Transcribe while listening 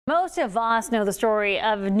Most of us know the story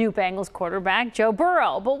of new Bengals quarterback Joe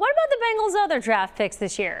Burrow, but what about the Bengals' other draft picks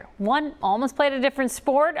this year? One almost played a different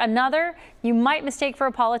sport, another you might mistake for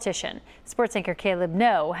a politician. Sports anchor Caleb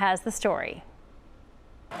No has the story.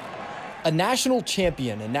 A national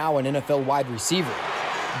champion and now an NFL wide receiver.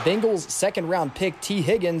 Bengals' second-round pick T.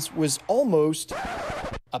 Higgins was almost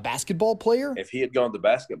a basketball player. If he had gone the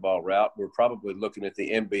basketball route, we're probably looking at the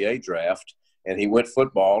NBA draft. And he went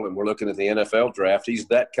football, and we're looking at the NFL draft. He's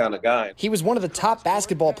that kind of guy. He was one of the top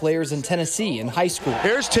basketball players in Tennessee in high school.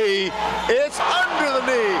 Here's T. It's under the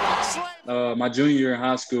knee. My junior year in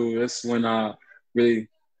high school, that's when I really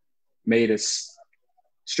made it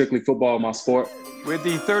strictly football my sport. With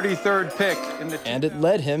the 33rd pick in the and it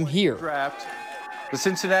led him here. Draft, the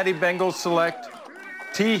Cincinnati Bengals select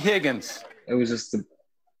T. Higgins. It was just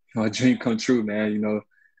a dream come true, man. You know,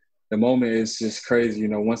 the moment is just crazy. You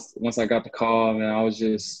know, once I got the call, man, I was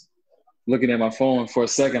just looking at my phone for a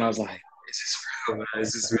second. I was like, is this real, man?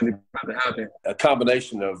 Is this really about to happen? A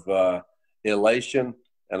combination of elation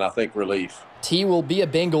and I think relief. T will be a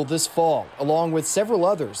Bengal this fall, along with several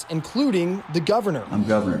others, including the governor. I'm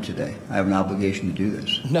governor today. I have an obligation to do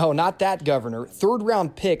this. No, not that governor.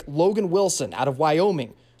 Third-round pick Logan Wilson out of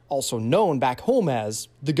Wyoming, also known back home as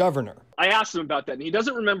the governor. I asked him about that, and he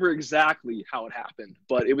doesn't remember exactly how it happened,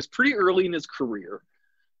 but it was pretty early in his career.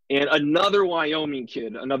 And another Wyoming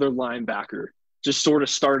kid, another linebacker, just sort of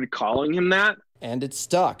started calling him that. And it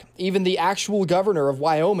stuck. Even the actual governor of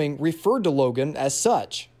Wyoming referred to Logan as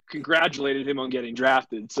such. Congratulated him on getting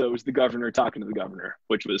drafted, so it was the governor talking to the governor,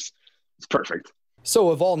 which was perfect. So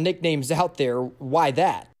of all nicknames out there, why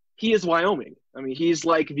that? He is Wyoming. I mean, he's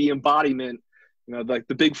like the embodiment, you know, like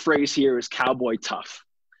the big phrase here is cowboy tough.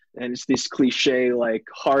 And it's this cliche, like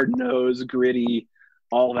hard-nosed, gritty,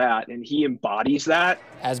 all that. And he embodies that.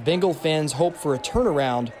 As Bengal fans hope for a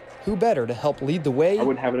turnaround, who better to help lead the way I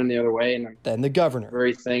wouldn't have it any other way, and than the governor. I'm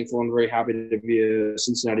very thankful and very happy to be a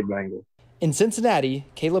Cincinnati Bengal. In Cincinnati,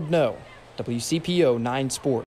 Caleb No, WCPO 9 Sports.